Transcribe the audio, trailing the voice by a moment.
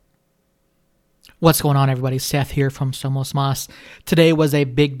What's going on, everybody? Seth here from Somos Moss. Today was a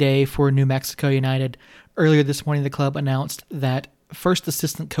big day for New Mexico United. Earlier this morning, the club announced that first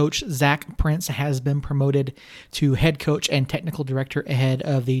assistant coach Zach Prince has been promoted to head coach and technical director ahead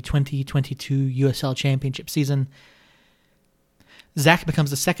of the 2022 USL Championship season. Zach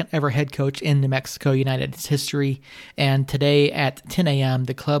becomes the second ever head coach in New Mexico United's history, and today at 10 a.m.,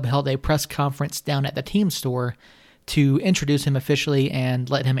 the club held a press conference down at the team store to introduce him officially and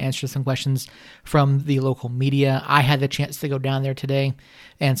let him answer some questions from the local media. I had the chance to go down there today,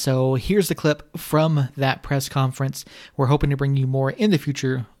 and so here's the clip from that press conference. We're hoping to bring you more in the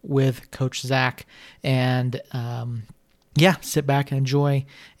future with Coach Zach, and sit back and enjoy,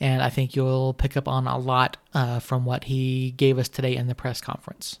 and I think you'll pick up on a lot from what he gave us today in the press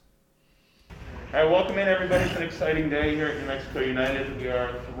conference. All right, welcome in everybody. It's an exciting day here at New Mexico United. We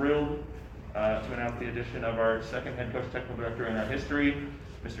are thrilled to announce the addition of our second head coach technical director in our history,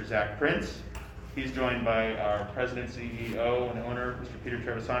 Mr. Zach Prince. He's joined by our president, CEO, and owner, Mr. Peter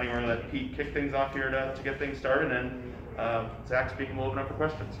Trevisani. We're going to let Pete kick things off here to get things started, and Zach speaking, we'll open up for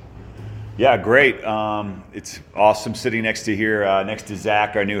questions. Yeah, great. It's awesome sitting next to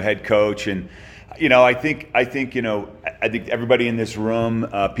Zach, our new head coach, and I think everybody in this room,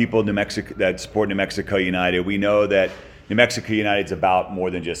 people in New Mexico that support New Mexico United, we know that New Mexico United's about more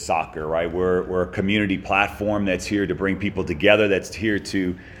than just soccer, right? We're a community platform that's here to bring people together, that's here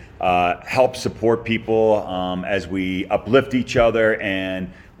to help support people as we uplift each other and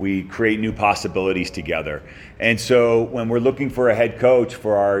we create new possibilities together. And so when we're looking for a head coach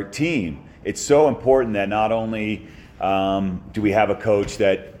for our team, it's so important that not only do we have a coach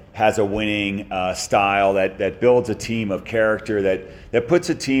that has a winning style, that builds a team of character, that puts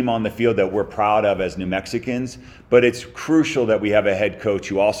a team on the field that we're proud of as New Mexicans, but it's crucial that we have a head coach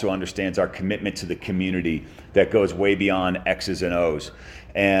who also understands our commitment to the community that goes way beyond X's and O's,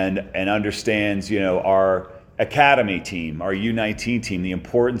 and understands our academy team, our U19 team, the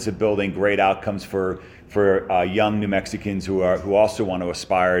importance of building great outcomes for young New Mexicans who also want to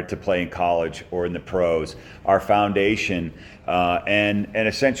aspire to play in college or in the pros, our foundation, and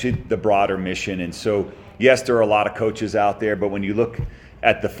essentially the broader mission. And so, yes, there are a lot of coaches out there, but when you look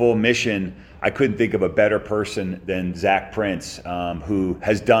at the full mission, I couldn't think of a better person than Zach Prince, who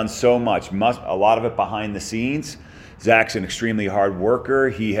has done so much, a lot of it behind the scenes. Zach's an extremely hard worker.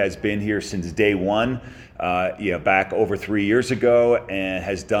 He has been here since day one, back over 3 years ago, and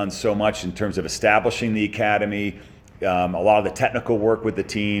has done so much in terms of establishing the academy, a lot of the technical work with the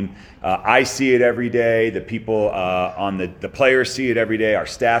team. I see it every day. The people on the players see it every day. Our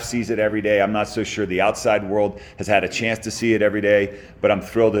staff sees it every day. I'm not so sure the outside world has had a chance to see it every day, but I'm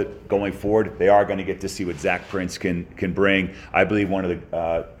thrilled that going forward, they are going to get to see what Zach Prince can bring. I believe one of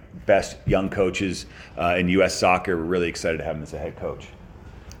the best young coaches in U.S. soccer. We're really excited to have him as a head coach.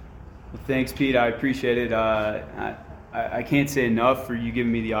 Well, thanks, Pete. I appreciate it. I can't say enough for you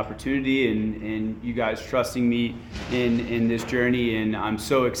giving me the opportunity and you guys trusting me in this journey. And I'm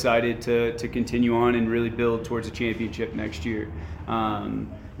so excited to continue on and really build towards a championship next year.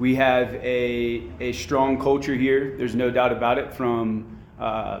 We have a strong culture here. There's no doubt about it, from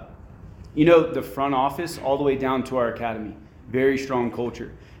the front office all the way down to our academy. Very strong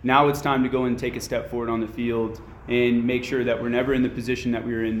culture. Now it's time to go and take a step forward on the field and make sure that we're never in the position that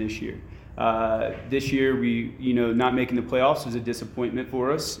we were in this year. This year, we not making the playoffs was a disappointment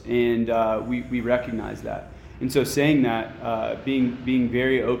for us, and we recognize that. And so, saying that, being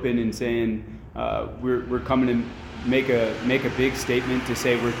very open and saying we're coming to make a big statement to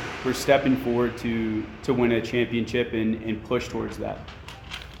say we're stepping forward to win a championship and push towards that.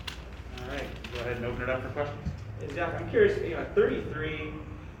 All right, go ahead and open it up for questions. Zach, I'm curious. 33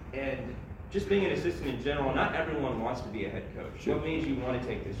 and just being an assistant in general, not everyone wants to be a head coach. Sure. What made you want to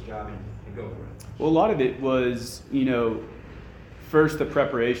take this job and go for it? Well, a lot of it was, first the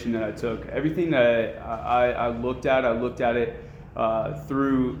preparation that I took. Everything that I looked at it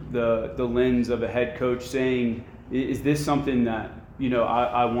through the lens of a head coach, saying, is this something that,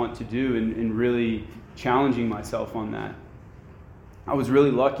 I want to do, and really challenging myself on that. I was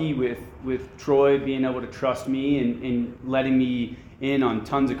really lucky with Troy being able to trust me and letting me in on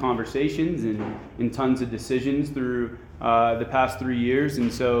tons of conversations and tons of decisions through the past 3 years,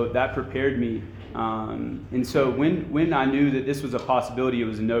 and so that prepared me. And so when I knew that this was a possibility, it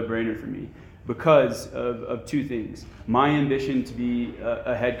was a no-brainer for me because of two things. My ambition to be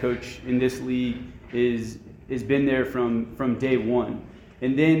a head coach in this league has been there from day one,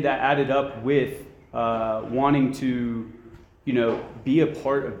 and then that added up with wanting to be a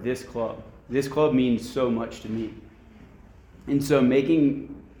part of this club. This club means so much to me. And so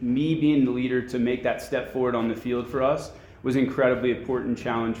making me being the leader to make that step forward on the field for us was an incredibly important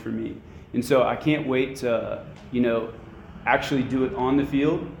challenge for me. And so I can't wait to, actually do it on the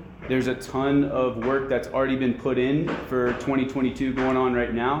field. There's a ton of work that's already been put in for 2022 going on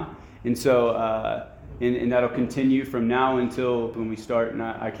right now. And so, and that'll continue from now until when we start, and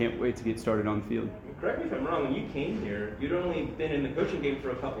I can't wait to get started on the field. Correct me if I'm wrong, when you came here, you'd only been in the coaching game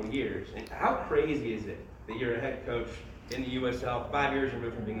for a couple of years. And how crazy is it that you're a head coach in the USL, 5 years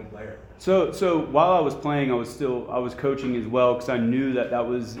removed from being a player? So while I was playing, I was coaching as well, because I knew that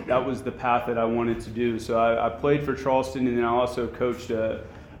was the path that I wanted to do. So I played for Charleston, and then I also coached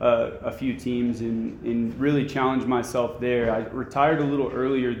a few teams and really challenged myself there. I retired a little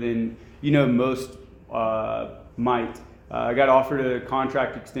earlier than most might. I got offered a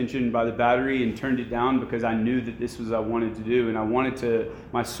contract extension by the Battery and turned it down because I knew that this was what I wanted to do, and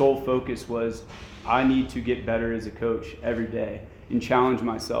my sole focus was I need to get better as a coach every day and challenge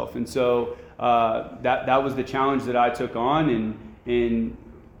myself. And so that was the challenge that I took on. And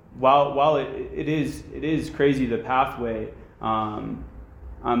while it is crazy, the pathway, I'm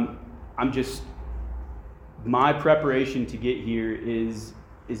just, my preparation to get here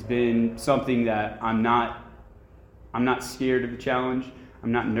has been something that I'm not scared of the challenge.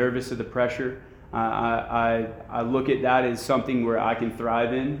 I'm not nervous of the pressure. I look at that as something where I can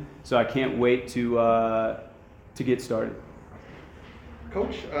thrive in. So I can't wait to get started.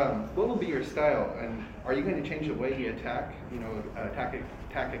 Coach, what will be your style, and are you going to change the way you attack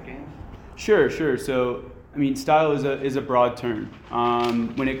tactic games? Sure. So style is a broad term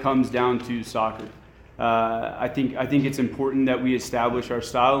when it comes down to soccer. I think it's important that we establish our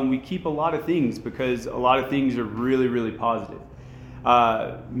style and we keep a lot of things, because a lot of things are really, really positive.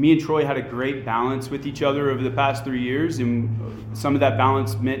 Me and Troy had a great balance with each other over the past 3 years, and some of that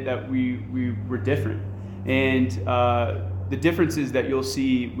balance meant that we were different. And the differences that you'll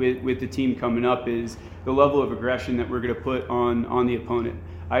see with the team coming up is the level of aggression that we're going to put on the opponent.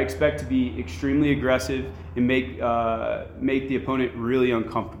 I expect to be extremely aggressive and make the opponent really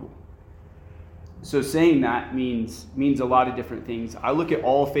uncomfortable. So saying that means a lot of different things. I look at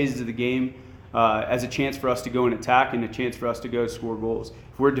all phases of the game as a chance for us to go and attack and a chance for us to go score goals.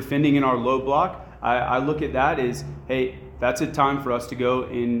 If we're defending in our low block, I look at that as, hey, that's a time for us to go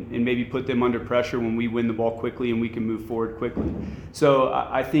and maybe put them under pressure when we win the ball quickly and we can move forward quickly. So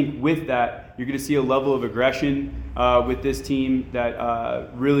I think with that, you're going to see a level of aggression with this team that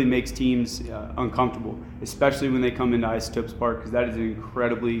really makes teams uncomfortable, especially when they come into Isotopes Park, because that is an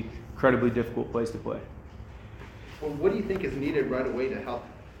incredibly difficult place to play. Well, what do you think is needed right away to help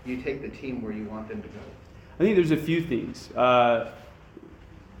you take the team where you want them to go? I think there's a few things.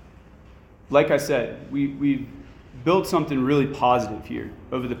 Like I said, we've built something really positive here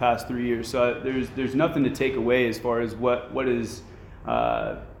over the past 3 years. So there's nothing to take away as far as what is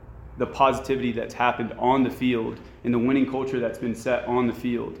the positivity that's happened on the field and the winning culture that's been set on the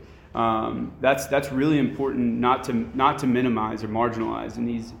field. That's really important not to minimize or marginalize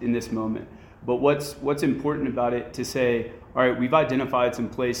in this moment. But what's important about it to say, all right, we've identified some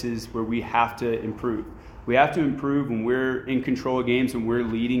places where we have to improve. We have to improve when we're in control of games and we're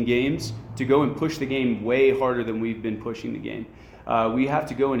leading games, to go and push the game way harder than we've been pushing the game. We have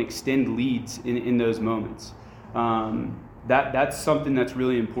to go and extend leads in those moments. That's something that's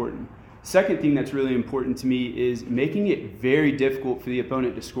really important. Second thing that's really important to me is making it very difficult for the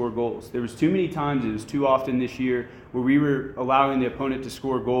opponent to score goals. There was too many times, it was too often this year, where we were allowing the opponent to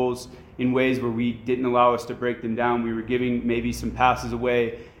score goals in ways where we didn't allow us to break them down. We were giving maybe some passes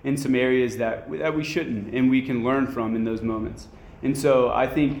away in some areas that we shouldn't, and we can learn from in those moments. And so I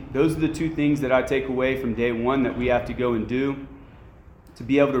think those are the two things that I take away from day one that we have to go and do to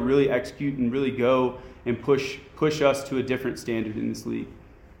be able to really execute and really go and push us to a different standard in this league.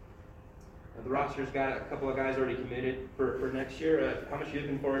 The roster's got a couple of guys already committed for next year. How much are you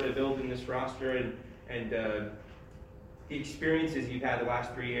looking forward to building this roster and the experiences you've had the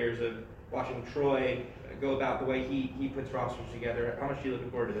last 3 years of watching Troy go about the way he puts rosters together? How much are you looking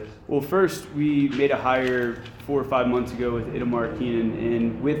forward to this? Well, first, we made a hire 4 or 5 months ago with Itamar Keenan,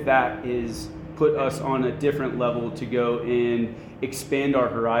 and with that is put us on a different level to go and expand our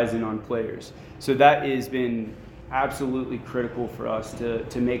horizon on players. So that has been absolutely critical for us to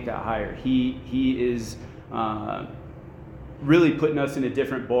make that hire. He is really putting us in a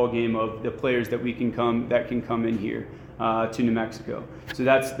different ball game of the players that can come in here to New Mexico. So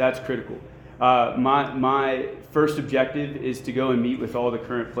that's critical. My first objective is to go and meet with all the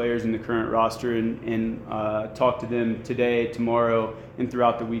current players in the current roster and talk to them today, tomorrow, and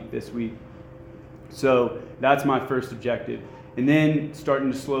throughout the week this week. So that's my first objective. And then starting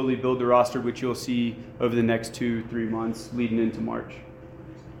to slowly build the roster, which you'll see over the next 2-3 months leading into March.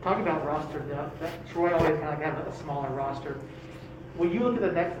 talking about roster depth, Troy always kind of have a smaller roster. When you look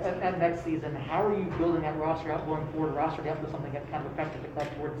at next season, how are you building that roster out going forward? Roster depth is something that kind of affected the club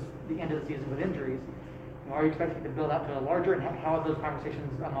towards the end of the season with injuries. Are you expecting to build out to a larger, and how are those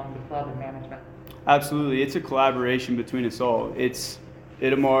conversations among the club and management? Absolutely. It's a collaboration between us all. It's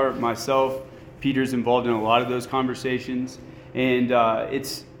Itamar, myself, Peter's involved in a lot of those conversations. And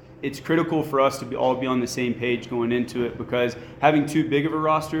it's critical for us to all be on the same page going into it, because having too big of a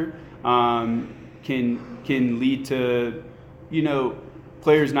roster can lead to,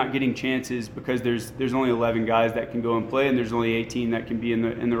 players not getting chances because there's only 11 guys that can go and play, and there's only 18 that can be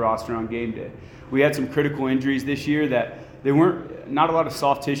in the roster on game day. We had some critical injuries this year that they weren't not a lot of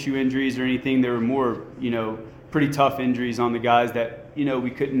soft tissue injuries or anything. They were more, pretty tough injuries on the guys that,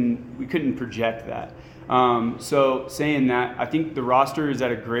 we couldn't project that. So saying that, I think the roster is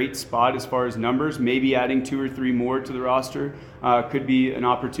at a great spot as far as numbers. Maybe adding 2 or 3 more to the roster could be an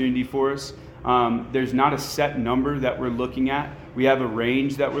opportunity for us. There's not a set number that we're looking at. We have a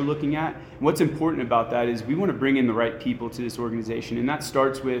range that we're looking at. And what's important about that is we want to bring in the right people to this organization, and that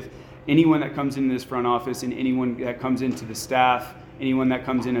starts with anyone that comes into this front office and anyone that comes into the staff, anyone that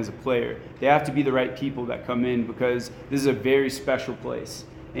comes in as a player. They have to be the right people that come in, because this is a very special place.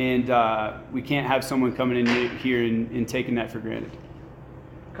 And we can't have someone coming in here and taking that for granted.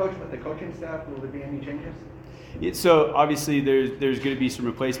 Coach, with the coaching staff, will there be any changes? So obviously there's going to be some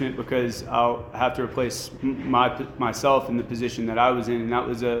replacement, because I'll have to replace myself in the position that I was in, and that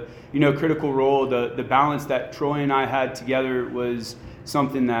was a critical role. The balance that Troy and I had together was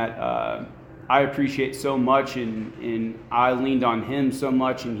something that I appreciate so much, and I leaned on him so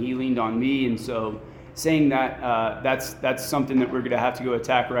much, and he leaned on me, and so saying that that's something that we're going to have to go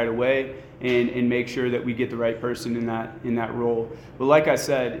attack right away and make sure that we get the right person in that role. But like I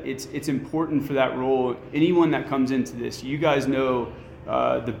said, it's important for that role. Anyone that comes into this, you guys know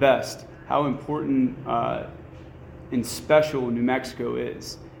the best how important and special New Mexico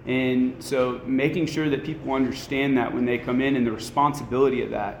is. And so making sure that people understand that when they come in, and the responsibility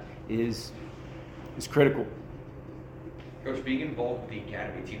of that is critical. Coach, being involved with the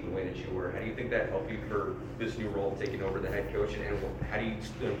academy team the way that you were, how do you think that helped you for this new role, taking over the head coach, and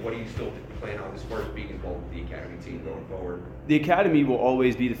what do you still plan on as far as being involved with the academy team going forward? The academy will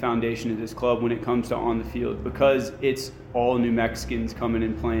always be the foundation of this club when it comes to on the field, because it's all New Mexicans coming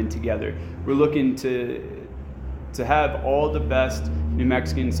and playing together. We're looking to have all the best New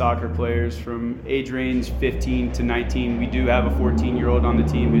Mexican soccer players from age range 15 to 19. We do have a 14-year-old on the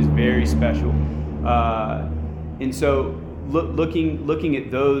team who's very special. And so looking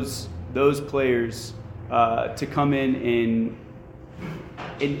at those players to come in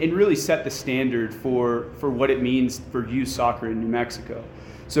and really set the standard for what it means for youth soccer in New Mexico.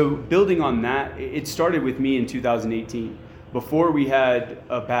 So building on that, it started with me in 2018. Before we had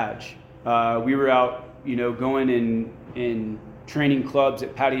a badge, we were out, going in training clubs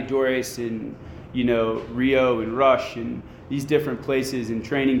at Pariadores and, Rio and Rush and these different places, and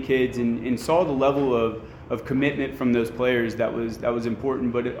training kids, and saw the level of commitment from those players that was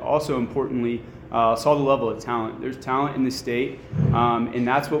important, but it also importantly saw the level of talent. There's talent in the state, and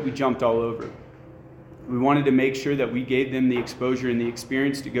that's what we jumped all over. We wanted to make sure that we gave them the exposure and the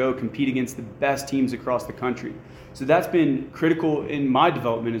experience to go compete against the best teams across the country. So that's been critical in my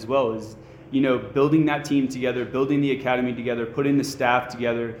development as well, is building that team together, building the academy together, putting the staff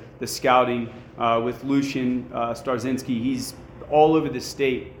together, the scouting with Lucian Starzinski. He's all over the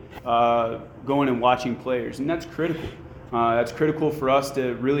state going and watching players, and that's critical. That's critical for us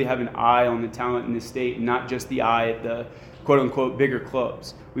to really have an eye on the talent in the state, and not just the eye at the quote-unquote bigger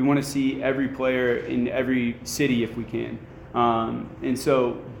clubs. We want to see every player in every city if we can. And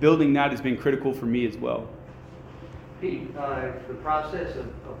so building that has been critical for me as well. Pete, the process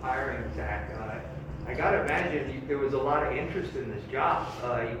of hiring Zach, I got to imagine there was a lot of interest in this job.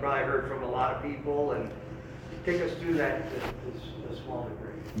 You probably heard from a lot of people, and take us through that to a small degree.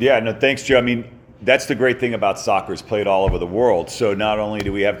 Yeah, no, thanks, Joe. I mean, that's the great thing about soccer. It's played all over the world. So not only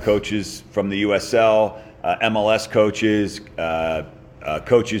do we have coaches from the USL, MLS coaches,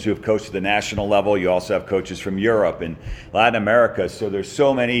 coaches who have coached at the national level. You also have coaches from Europe and Latin America. So there's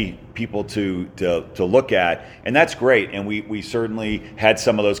so many people to look at, and that's great. And we certainly had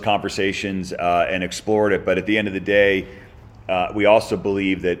some of those conversations and explored it. But at the end of the day, we also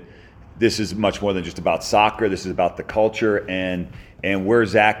believe that this is much more than just about soccer. This is about the culture and where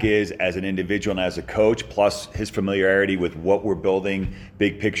Zach is as an individual and as a coach, plus his familiarity with what we're building,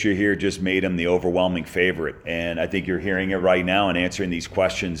 big picture here, just made him the overwhelming favorite. And I think you're hearing it right now and answering these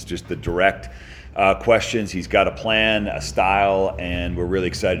questions, just the direct questions. He's got a plan, a style, and we're really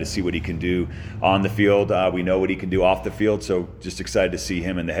excited to see what he can do on the field. We know what he can do off the field, so just excited to see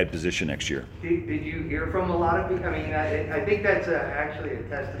him in the head position next year. Did you hear from a lot of people? I mean, I think that's actually a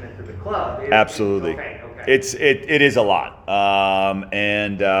testament to the club. Absolutely. Okay. It is a lot.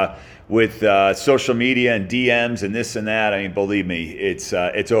 With social media and DMs and this and that, I mean, believe me, it's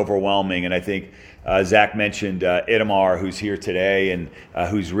overwhelming. And I think Zach mentioned Itamar, who's here today and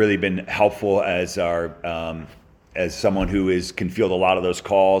who's really been helpful as as someone who can field a lot of those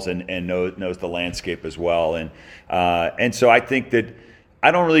calls and knows the landscape as well. And so I think that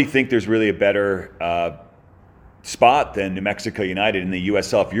I don't really think there's really a better spot than New Mexico United in the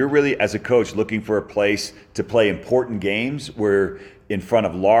USL. If you're really, as a coach, looking for a place to play important games where in front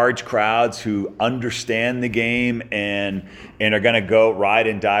of large crowds who understand the game and are going to go ride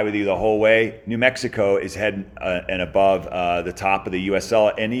and die with you the whole way, New Mexico is head and above the top of the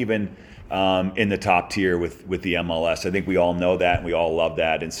USL and even in the top tier with the MLS. I think we all know that and we all love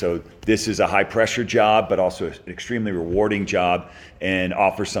that. And so this is a high pressure job, but also an extremely rewarding job and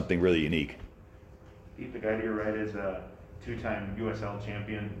offers something really unique. Pete, the guy to your right is a two-time USL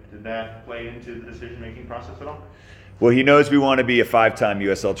champion. Did that play into the decision-making process at all? Well, he knows we want to be a 5-time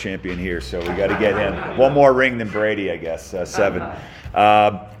USL champion here, so we got to get him one more ring than Brady, I guess, 7.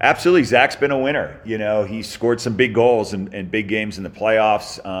 Absolutely, Zach's been a winner. You know, he scored some big goals in big games in the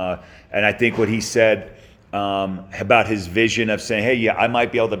playoffs, and I think what he said about his vision of saying, hey, yeah, I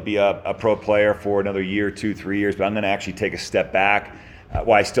might be able to be a pro player for another year, 2, 3 years, but I'm going to actually take a step back.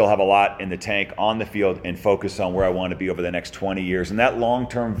 While I still have a lot in the tank on the field and focus on where I want to be over the next 20 years. And that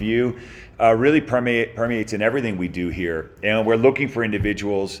long-term view really permeates in everything we do here. And we're looking for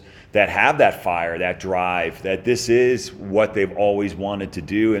individuals that have that fire, that drive, that this is what they've always wanted to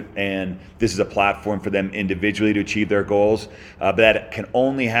do. And this is a platform for them individually to achieve their goals. But that can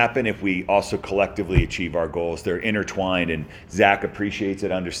only happen if we also collectively achieve our goals. They're intertwined, and Zach appreciates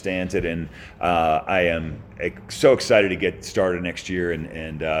it, understands it. And I am so excited to get started next year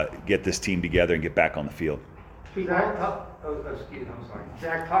and get this team together and get back on the field. Zach, excuse me, I'm sorry.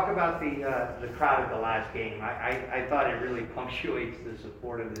 Zach, talk about the crowd at the last game. I thought it really punctuates the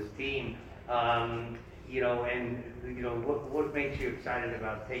support of this team. What makes you excited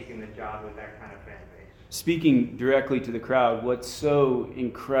about taking the job with that kind of fan base? Speaking directly to the crowd, what's so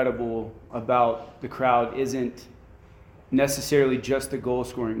incredible about the crowd isn't necessarily just the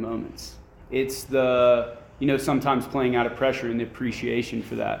goal-scoring moments. It's the, sometimes playing out of pressure and the appreciation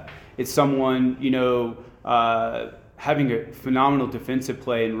for that. It's someone, having a phenomenal defensive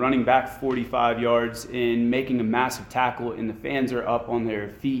play and running back 45 yards and making a massive tackle, and the fans are up on their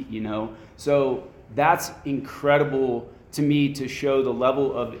feet, So that's incredible to me, to show the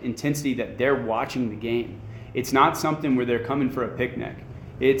level of intensity that they're watching the game. It's not something where they're coming for a picnic.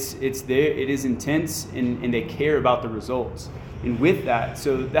 It's there. It is intense, and they care about the results. And with that,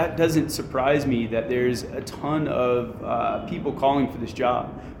 so that doesn't surprise me that there's a ton of people calling for this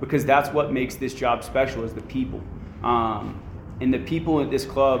job, because that's what makes this job special, is the people. And the people at this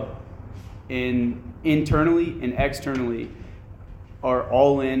club, internally and externally, are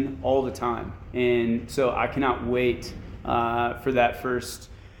all in all the time. And so I cannot wait for that first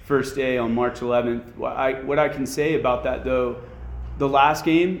day on March 11th. What I can say about that, though, the last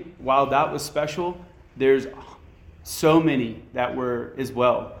game, while that was special, there's so many that were as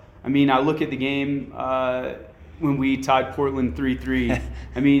well. I mean, I look at the game when we tied Portland 3-3.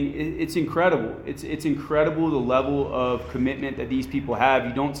 I mean, it's incredible. It's incredible the level of commitment that these people have.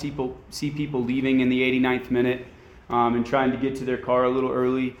 You don't see people leaving in the 89th minute and trying to get to their car a little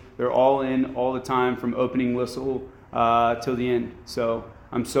early. They're all in all the time, from opening whistle till the end. So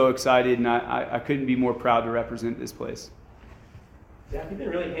I'm so excited, and I couldn't be more proud to represent this place. Zach, you've been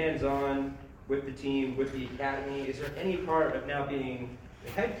really hands-on with the team, with the academy. Is there any part of now being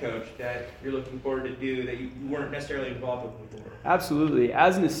the head coach that you're looking forward to do that you weren't necessarily involved with before? Absolutely.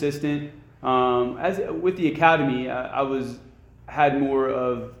 As an assistant, with the academy, I had more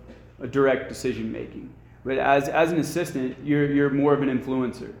of a direct decision making. But as an assistant, you're more of an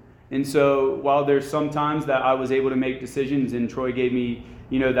influencer. And so while there's some times that I was able to make decisions and Troy gave me,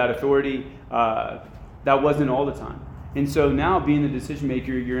 that authority, that wasn't all the time. And so now, being the decision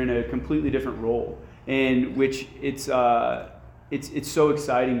maker, you're in a completely different role, in which it's so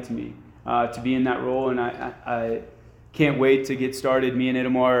exciting to me to be in that role, and I can't wait to get started. Me and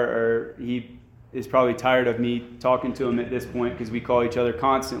Itamar, he is probably tired of me talking to him at this point, because we call each other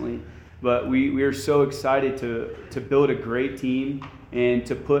constantly. But we are so excited to build a great team and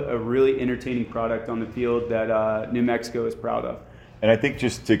to put a really entertaining product on the field that New Mexico is proud of. And I think,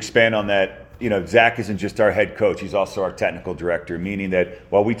 just to expand on that, Zach isn't just our head coach; he's also our technical director. Meaning that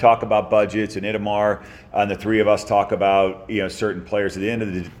while we talk about budgets and Itamar and the three of us talk about certain players, at the end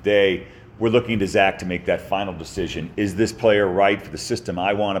of the day, we're looking to Zach to make that final decision. Is this player right for the system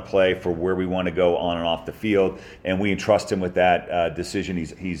I want to play, for where we want to go on and off the field? And we entrust him with that decision.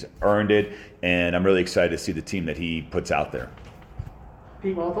 He's earned it, and I'm really excited to see the team that he puts out there.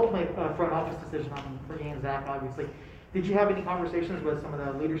 Pete, well, it's ultimately a front office decision for Ian and Zach, obviously. Did you have any conversations with some of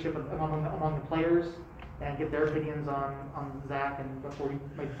the leadership among the players and get their opinions on Zach and before you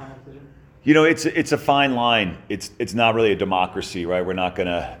made the final decision? It's a fine line. It's not really a democracy, right? We're not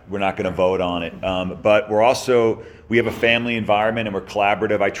gonna vote on it. But we have a family environment and we're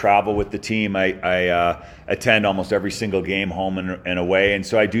collaborative. I travel with the team. I attend almost every single game, home and away, and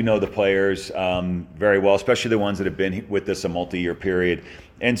so I do know the players very well, especially the ones that have been with us a multi-year period.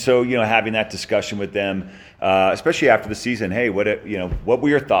 And so, having that discussion with them, especially after the season, hey, what were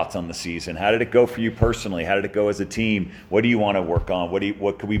your thoughts on the season? How did it go for you personally? How did it go as a team? What do you want to work on?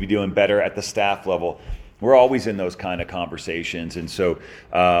 What could we be doing better at the staff level? We're always in those kind of conversations. And so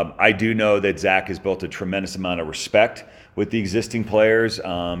I do know that Zach has built a tremendous amount of respect with the existing players.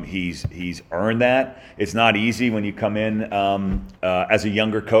 He's earned that. It's not easy when you come in as a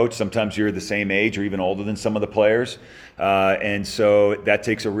younger coach. Sometimes you're the same age or even older than some of the players. And so that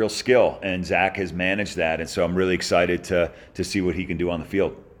takes a real skill, and Zach has managed that. And so I'm really excited to see what he can do on the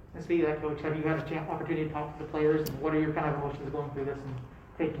field. And speaking of that, Coach, have you had an opportunity to talk to the players? And what are your kind of emotions going through this and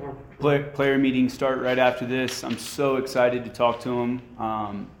take more? Player meetings start right after this. I'm so excited to talk to them.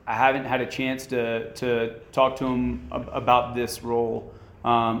 I haven't had a chance to talk to them about this role,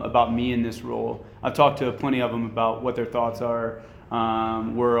 about me in this role. I've talked to plenty of them about what their thoughts were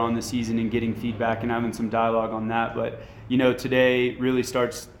on the season and getting feedback and having some dialogue on that. But today really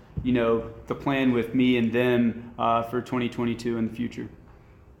starts the plan with me and them for 2022 in the future.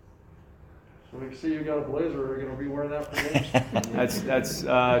 So we can see you got a blazer. Are you going to be wearing that for games? That's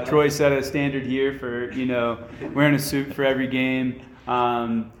Troy set a standard here for wearing a suit for every game.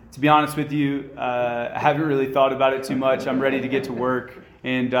 To be honest with you, I haven't really thought about it too much. I'm ready to get to work,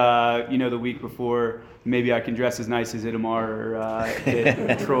 and the week before maybe I can dress as nice as Itamar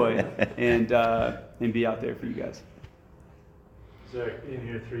or Troy and be out there for you guys. Zach, being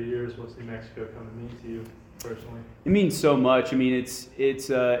here 3 years, what's New Mexico come to mean to you personally? It means so much. I mean, it's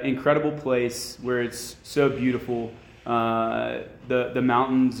an incredible place where it's so beautiful. The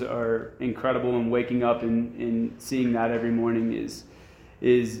mountains are incredible, and waking up and seeing that every morning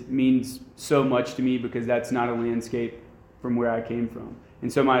means so much to me, because that's not a landscape from where I came from.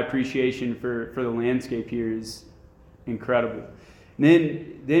 And so my appreciation for the landscape here is incredible.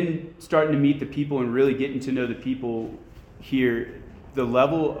 And then starting to meet the people and really getting to know the people here, the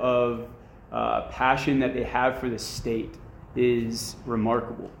level of passion that they have for the state is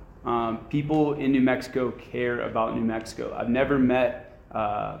remarkable. People in New Mexico care about New Mexico. I've never met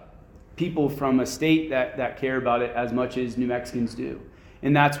people from a state that care about it as much as New Mexicans do.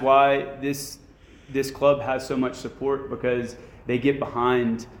 And that's why this club has so much support, because they get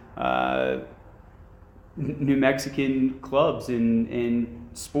behind New Mexican clubs and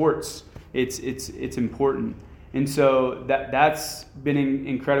sports. It's important. And so that's been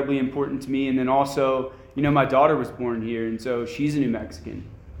incredibly important to me. And then also, my daughter was born here, and so she's a New Mexican.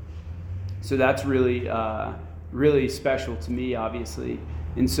 So that's really, really special to me, obviously.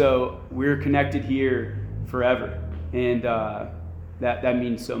 And so we're connected here forever, and that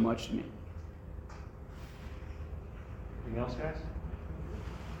means so much to me. Anything else, guys?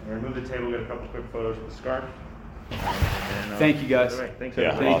 We're going to move the table, get a couple quick photos with the scarf. And, Thank you, guys. Thanks,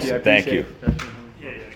 Yeah, everybody. awesome. I Thank appreciate you. it. Yeah.